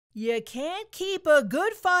You can't keep a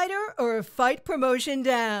good fighter or a fight promotion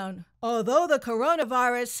down. Although the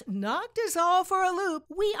coronavirus knocked us all for a loop,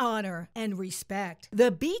 we honor and respect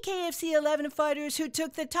the BKFC 11 fighters who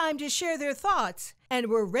took the time to share their thoughts and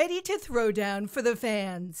were ready to throw down for the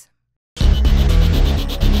fans.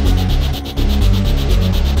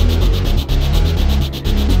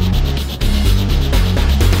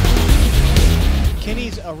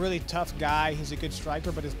 Kenny's a really tough guy. He's a good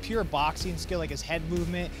striker, but his pure boxing skill, like his head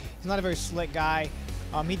movement, he's not a very slick guy.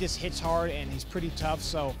 He just hits hard and he's pretty tough,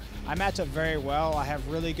 so I match up very well. I have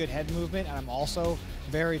really good head movement, and I'm also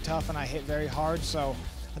very tough and I hit very hard, so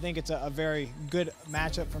I think it's a very good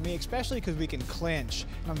matchup for me, especially because we can clinch.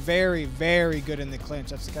 And I'm very, very good in the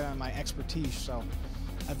clinch. That's kind of my expertise, so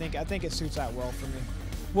I think it suits that well for me.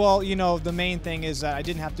 Well, you know, the main thing is that I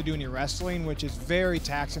didn't have to do any wrestling, which is very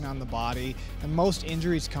taxing on the body, and most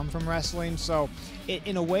injuries come from wrestling, so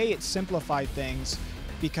in a way it simplified things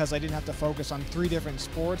because I didn't have to focus on 3 different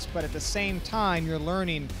sports, but at the same time you're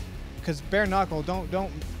learning, because bare knuckle,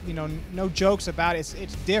 you know, no jokes about it,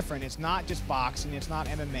 it's different. It's not just boxing, it's not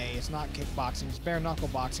MMA, it's not kickboxing, it's bare knuckle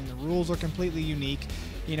boxing. The rules are completely unique.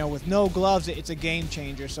 You know, with no gloves, it's a game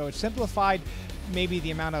changer, so it simplified maybe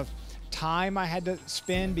the amount of time I had to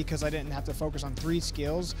spend because I didn't have to focus on 3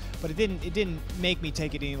 skills, but it didn't make me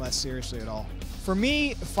take it any less seriously at all. For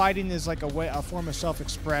me, fighting is like a form of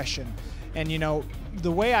self-expression, and you know,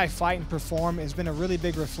 the way I fight and perform has been a really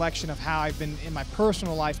big reflection of how I've been in my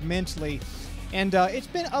personal life mentally, and it's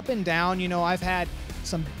been up and down. You know, I've had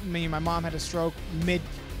my mom had a stroke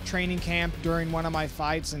mid-training camp during one of my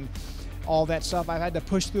fights and all that stuff. I've had to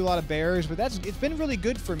push through a lot of barriers, but it's been really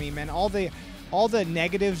good for me, man. All the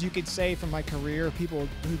negatives you could say from my career, people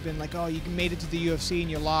who've been like, oh, you made it to the UFC and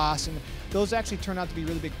you lost, and those actually turned out to be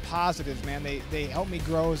really big positives, man. They help me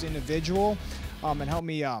grow as an individual, and help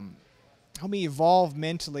me evolve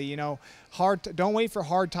mentally. You know, don't wait for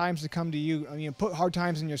hard times to come to you. I mean, put hard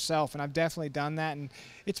times in yourself, and I've definitely done that, and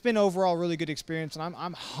it's been overall a really good experience. And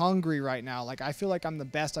I'm hungry right now. Like, I feel like I'm the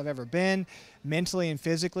best I've ever been, mentally and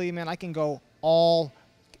physically. Man, I can go all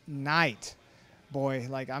night. Boy,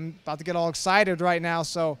 like, I'm about to get all excited right now,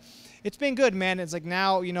 so it's been good, man. It's like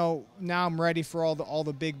now, you know, now I'm ready for all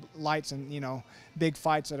the big lights and, you know, big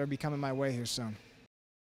fights that are coming my way here soon.